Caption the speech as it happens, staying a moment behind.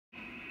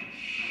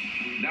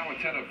Now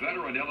at 10, a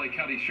veteran LA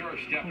County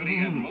Sheriff's deputy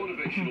and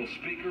motivational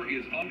speaker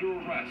is under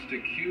arrest,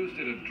 accused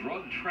in a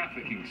drug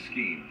trafficking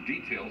scheme.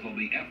 Details on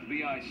the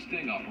FBI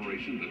sting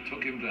operation that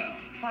took him down.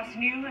 Plus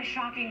new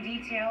shocking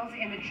details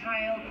in the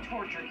child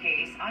torture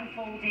case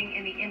unfolding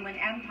in the Inland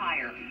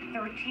Empire.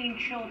 13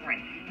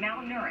 children,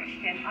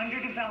 malnourished and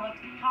underdeveloped,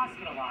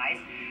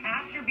 hospitalized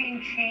after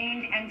being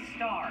chained and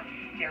starved.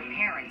 Their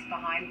parents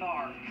behind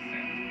bars.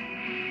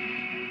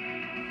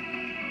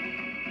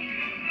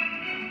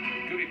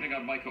 Good evening,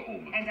 I'm Micah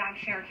Ohlman. And I'm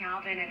Cher,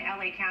 an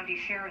LA County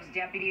Sheriff's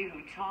deputy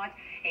who taught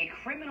a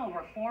criminal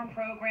reform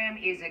program,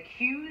 is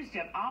accused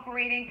of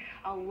operating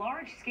a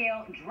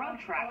large-scale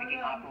drug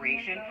trafficking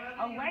operation,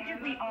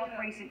 allegedly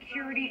offering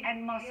security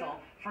and muscle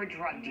for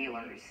drug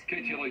dealers.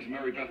 KTLA's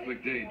Mary Beth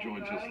McDade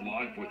joins us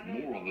live with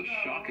more on the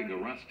shocking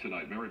arrest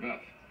tonight. Mary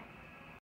Beth.